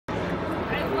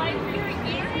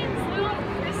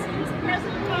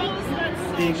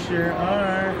They sure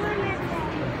are.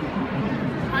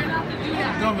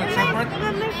 Go mix up, right?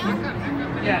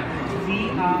 Yeah.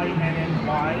 ZINNYLF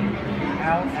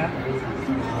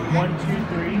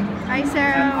 123. Hi,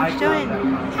 Sarah. What you doing?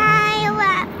 Hi,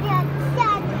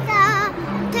 Santa.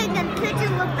 Taking a picture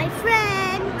with my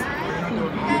friend.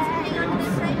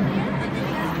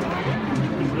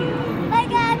 Bye,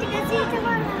 guys. You can see you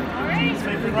tomorrow.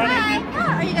 Bye.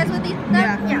 Are you guys with these?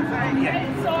 Yeah.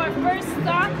 So our first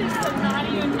stop is the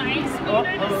Naughty or Nice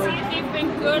meter to see if they've been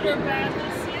good or bad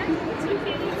this year. So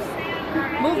can you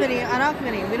stand Move video. I'm off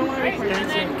video. We don't want to right? record And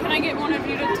this. then can I get one of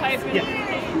you to type in?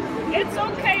 Yeah. It's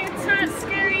okay. It's not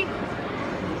scary.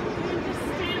 Just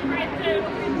stand right there.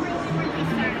 It'll be really, really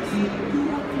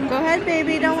fast. Go ahead,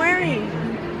 baby. Don't worry.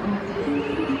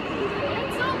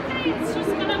 It's okay. It's just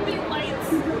gonna be lights.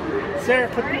 Sarah,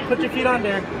 put your feet on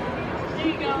there. There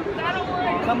you go. That'll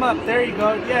work. Come up. There you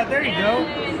go. Yeah, there you go.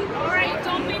 Alright,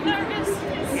 don't be nervous.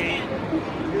 Just stand.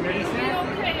 Ready, You'll be Sarah?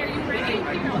 okay. Are you ready?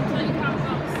 Here, I'll tell you how it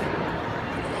goes.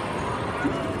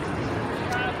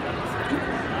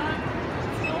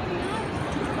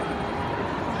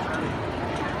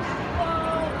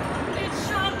 Whoa, it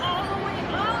shot all the way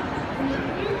up.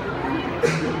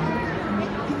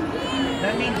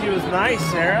 That means he was nice,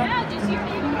 Sarah. Yeah, do you see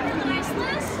the nice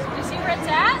list? Do you see where it's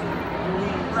at?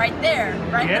 Right there.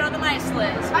 Right there on the nice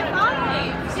list. High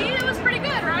five. See, it was pretty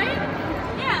good, right?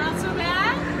 Yeah, not so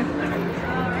bad.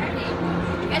 Alrighty.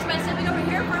 You guys mind sitting over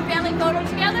here for a family photo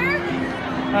together?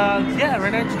 Yeah,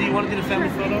 right now, do you want to get a family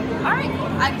photo? Alright,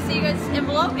 I can see you guys'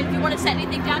 envelope. If you want to set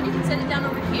anything down, you can set it down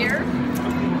over here.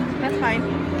 That's fine.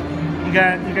 You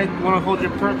guys want to put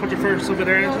your first over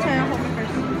there? No, Sarah, hold me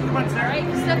first. Come on, Sarah.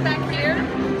 Alright, step back here.